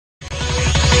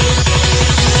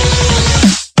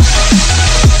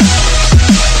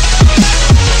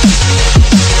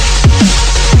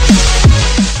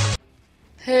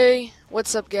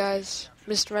What's up, guys?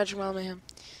 Mr. Magic Mile Mayhem.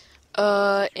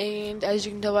 And as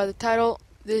you can tell by the title,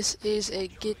 this is a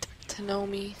Get to Know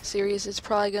Me series. It's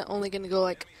probably only going to go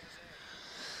like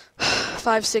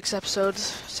 5-6 episodes.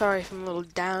 Sorry if I'm a little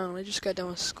down. I just got done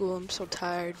with school. I'm so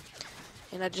tired.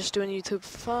 And I'm just doing YouTube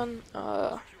for fun.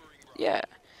 Yeah.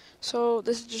 So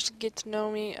this is just a Get to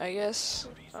Know Me, I guess.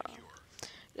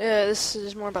 Yeah, this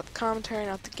is more about the commentary,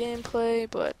 not the gameplay,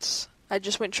 but I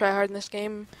just went try hard in this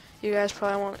game. You guys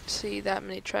probably won't see that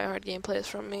many try hard gameplays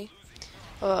from me.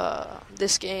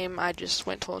 This game, I just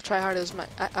went full try hard.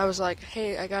 I was like,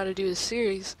 hey, I gotta do this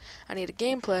series. I need a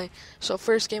gameplay. So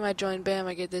first game I joined, bam,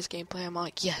 I get this gameplay. I'm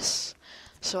like, yes.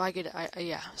 So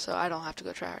so I don't have to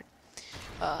go try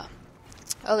hard.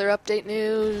 Other update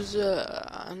news,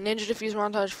 Ninja Diffuse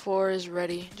Montage 4 is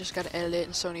ready. Just gotta edit it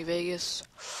in Sony Vegas.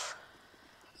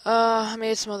 I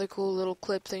made some other cool little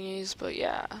clip thingies, but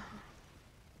yeah,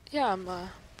 I'm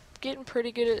getting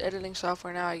pretty good at editing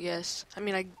software now, I guess. I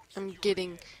mean, I'm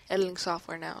getting editing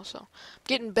software now, so I'm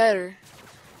getting better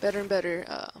and better.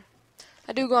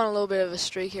 I do go on a little bit of a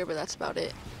streak here, but that's about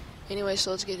it. Anyway,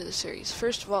 so let's get to the series.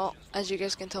 First of all, as you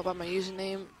guys can tell by my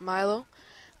username, Milo,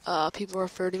 people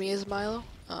refer to me as Milo,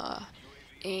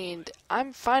 and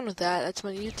I'm fine with that. That's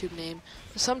my YouTube name.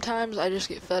 But sometimes I just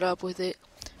get fed up with it,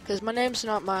 because my name's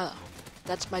not Milo.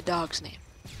 That's my dog's name.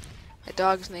 My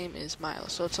dog's name is Milo,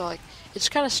 so it's all like, it's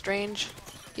kind of strange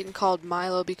getting called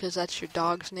Milo because that's your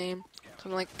dog's name. So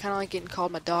I'm like, kind of like getting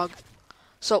called my dog.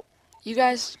 So you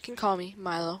guys can call me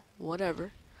Milo,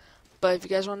 whatever. But if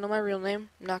you guys want to know my real name,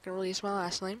 I'm not gonna release my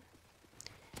last name.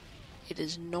 It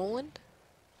is Noland.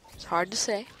 It's hard to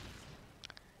say.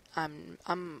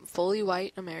 I'm fully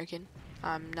white American.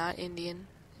 I'm not Indian.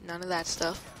 None of that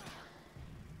stuff.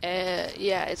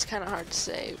 Yeah, it's kind of hard to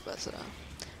say, but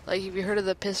like, if you heard of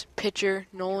the pitcher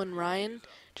Nolan Ryan,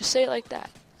 just say it like that.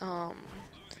 I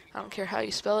don't care how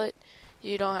you spell it.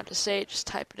 You don't have to say it. Just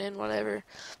type it in, whatever.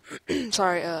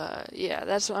 Sorry. Yeah,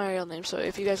 that's my real name. So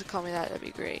if you guys could call me that, that'd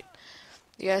be great.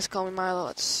 You guys call me Milo.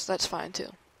 That's fine too.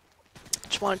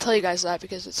 Just want to tell you guys that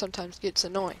because it sometimes gets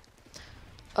annoying.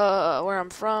 Where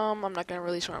I'm from, I'm not gonna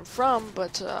release where I'm from,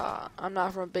 but I'm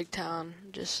not from a big town.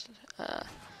 Just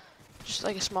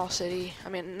like a small city. I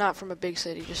mean, not from a big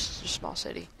city, just a small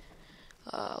city.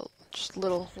 Just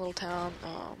little town.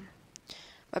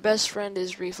 My best friend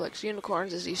is Reflex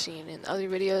Unicorns, as you've seen in other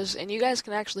videos, and you guys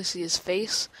can actually see his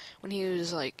face when he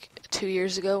was like 2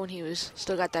 years ago, when he was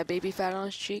still got that baby fat on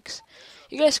his cheeks.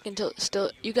 You guys can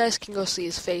go see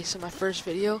his face in my first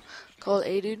video called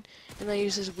 "Hey Dude," and I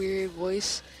use his weird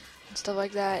voice and stuff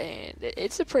like that, and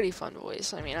it's a pretty fun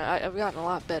voice. I mean, I've gotten a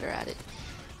lot better at it.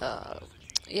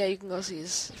 Yeah, you can go see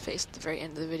his face at the very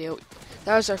end of the video.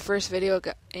 That was our first video,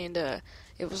 and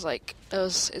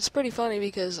it's pretty funny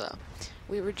because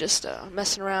we were just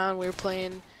messing around. We were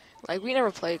playing, like, we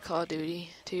never played Call of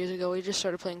Duty 2 years ago. We just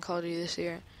started playing Call of Duty this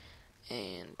year,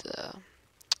 and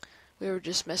we were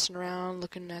just messing around,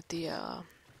 looking at the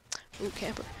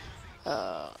camper,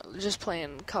 just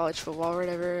playing college football or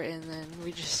whatever, and then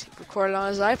we just recorded on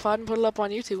his iPod and put it up on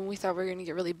YouTube, and we thought we were gonna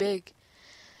get really big.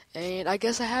 And I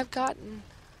guess I have gotten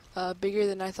bigger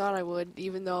than I thought I would,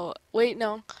 even though, wait,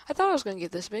 no, I thought I was going to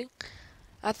get this big.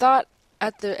 I thought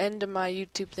at the end of my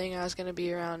YouTube thing I was going to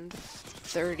be around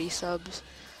 30 subs,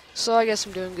 so I guess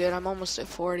I'm doing good. I'm almost at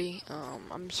 40.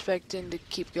 I'm expecting to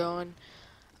keep going.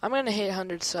 I'm going to hit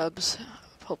 100 subs,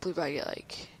 hopefully by,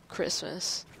 like,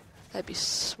 Christmas. That'd be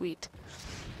sweet.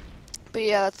 But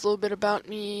yeah, that's a little bit about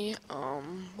me.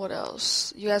 What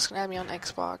else? You guys can add me on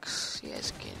Xbox. You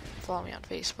guys can follow me on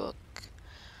Facebook.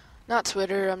 Not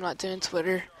Twitter. I'm not doing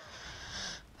Twitter.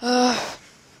 Yeah,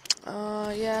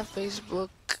 Facebook.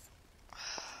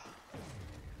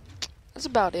 That's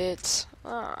about it.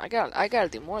 I gotta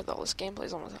do more though. This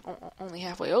gameplay's almost only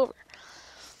halfway over.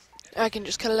 I can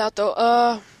just cut it out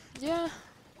though. Yeah,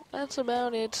 that's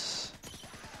about it.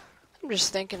 I'm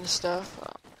just thinking of stuff.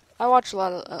 I watch a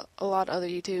lot of other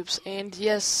YouTubes, and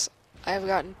yes, I've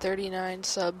gotten 39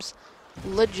 subs.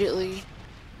 Legitly,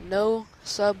 no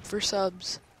sub for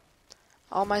subs.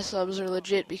 All my subs are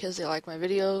legit because they like my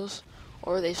videos,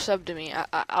 or they sub to me.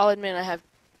 I'll admit I have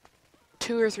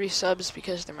 2 or 3 subs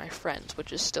because they're my friends,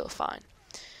 which is still fine.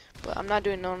 But I'm not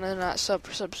doing none of that sub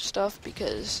for sub stuff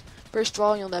because, first of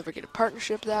all, you'll never get a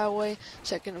partnership that way.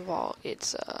 Second of all,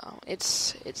 it's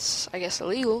I guess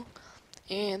illegal.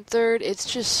 And third,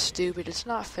 it's just stupid. It's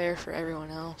not fair for everyone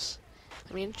else.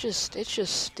 I mean, it's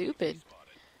just stupid.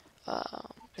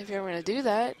 If you're gonna do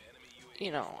that,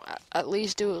 you know, at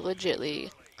least do it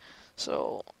legitly.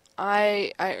 So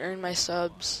I earn my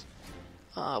subs,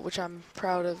 which I'm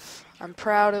proud of. I'm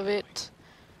proud of it.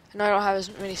 I know I don't have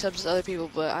as many subs as other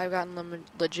people, but I've gotten them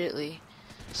legitly.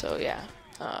 So yeah,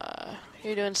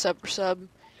 you're doing sub for sub.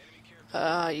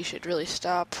 You should really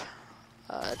stop.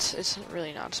 It's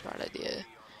really not a smart idea.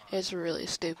 It's really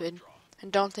stupid.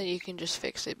 And don't think you can just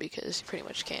fix it, because you pretty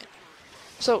much can't.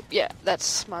 So yeah,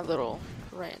 that's my little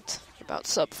rant about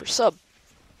sub for sub.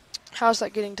 How's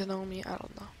that getting to know me? I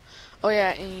don't know. Oh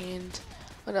yeah, and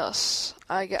what else?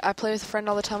 I play with a friend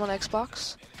all the time on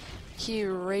Xbox. He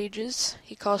rages.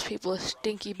 He calls people a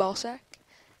stinky ballsack.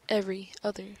 Every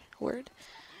other word.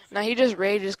 Now he just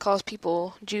rages, calls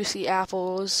people juicy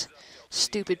apples,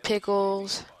 stupid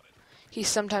pickles. He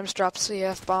sometimes drops the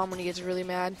F-bomb when he gets really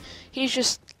mad. He's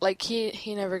just, like,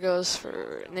 he never goes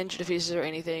for ninja diffuses or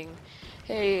anything.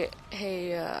 Hey,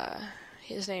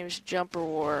 his name's Jumper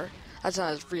War. That's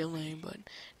not his real name, but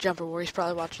Jumper War. He's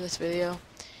probably watching this video.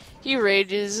 He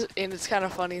rages, and it's kind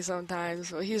of funny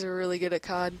sometimes, but he's really good at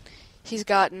COD. He's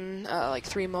gotten, like,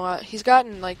 3 Moabs. He's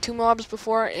gotten, like, 2 Moabs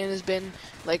before, and has been,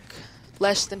 like,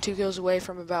 less than 2 kills away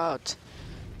from about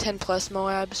 10 plus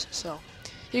Moabs, so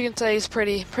you can say he's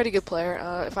pretty good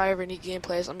player. If I ever need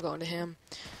gameplays, I'm going to him.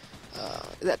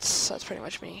 That's pretty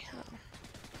much me.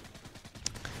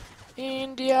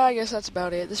 And yeah, I guess that's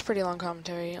about it. This is pretty long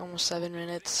commentary, almost 7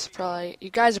 minutes. Probably you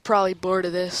guys are probably bored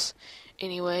of this.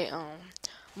 Anyway,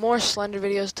 more Slender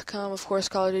videos to come. Of course,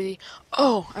 Call of Duty.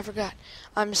 Oh, I forgot.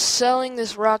 I'm selling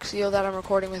this rock seal that I'm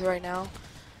recording with right now.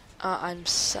 I'm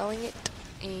selling it,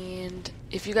 and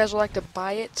if you guys would like to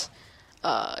buy it,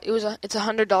 it's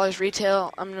 $100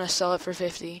 retail. I'm gonna sell it for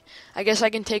 $50. I guess I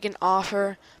can take an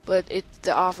offer, but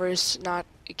the offer is not.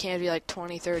 It can't be like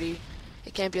 20, 30.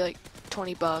 It can't be like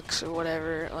 $20 or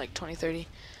whatever, like 20, 30.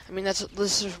 I mean, this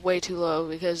is way too low,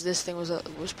 because this thing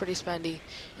was pretty spendy,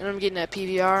 and I'm getting a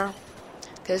PVR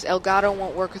because Elgato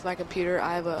won't work with my computer.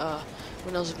 I have a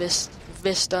Windows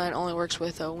Vista, and it only works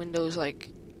with Windows like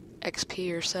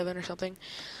XP or 7 or something.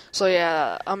 So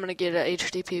yeah, I'm gonna get an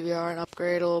HD PVR and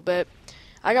upgrade a little bit.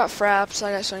 I got Fraps,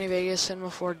 I got Sony Vegas, Cinema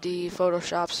 4D,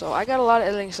 Photoshop, so I got a lot of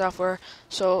editing software.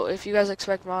 So if you guys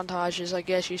expect montages, I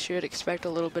guess you should expect a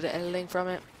little bit of editing from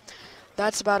it.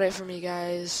 That's about it for me,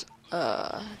 guys.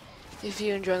 If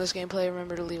you enjoy this gameplay,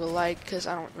 remember to leave a like, because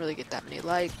I don't really get that many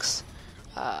likes.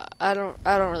 I don't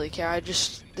really care.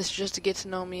 This is just to get to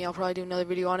know me. I'll probably do another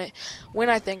video on it when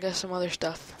I think of some other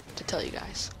stuff to tell you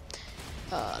guys.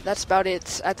 That's about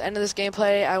it. At the end of this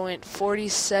gameplay, I went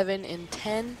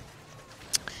 47-10.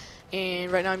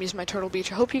 And right now I'm using my Turtle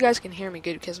Beach. I hope you guys can hear me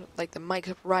good, because like the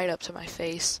mic's right up to my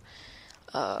face.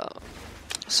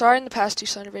 Sorry in the past 2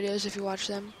 Slender videos if you watch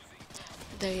them.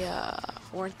 They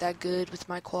weren't that good with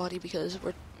my quality, because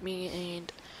me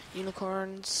and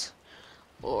Unicorns,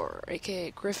 or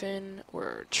aka Griffin,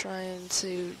 were trying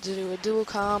to do a dual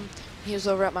comm. He was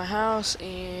over at my house,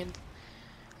 and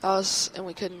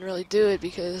we couldn't really do it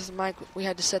because the mic, we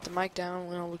had to set the mic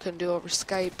down. We couldn't do it over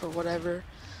Skype or whatever,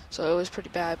 so it was pretty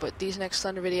bad. But these next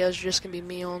Slender videos are just gonna be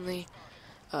me only,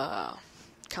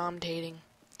 commentating,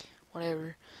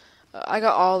 whatever. I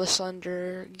got all the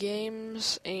Slender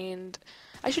games, and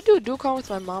I should do a dual comm with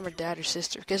my mom or dad or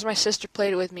sister, because my sister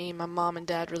played it with me, and my mom and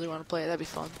dad really want to play it. That'd be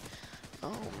fun.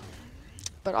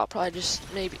 But I'll probably just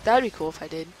that'd be cool if I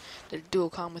did a dual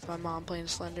comm with my mom playing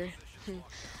Slender.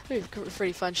 That'd be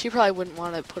pretty fun. She probably wouldn't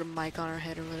want to put a mic on her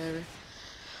head or whatever.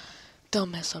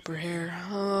 Don't mess up her hair.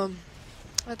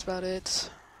 That's about it.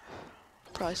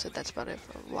 Probably said that's about it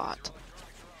for a lot.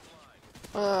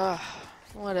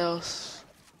 What else?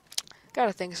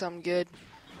 Gotta think of something good.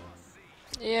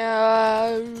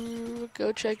 Yeah,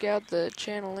 go check out the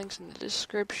channel links in the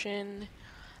description.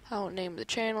 I won't name the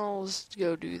channels.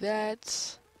 Go do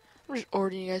that. I'm just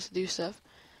ordering you guys to do stuff.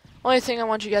 Only thing I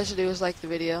want you guys to do is like the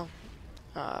video.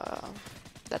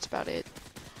 That's about it.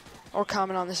 Or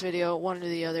comment on this video, one or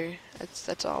the other.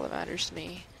 That's all that matters to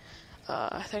me.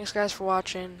 Thanks guys for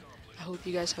watching. I hope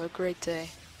you guys have a great day.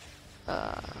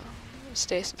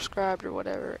 Stay subscribed or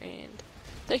whatever, and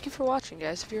thank you for watching,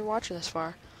 guys. If you're watching this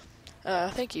far,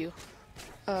 thank you.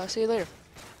 See you later.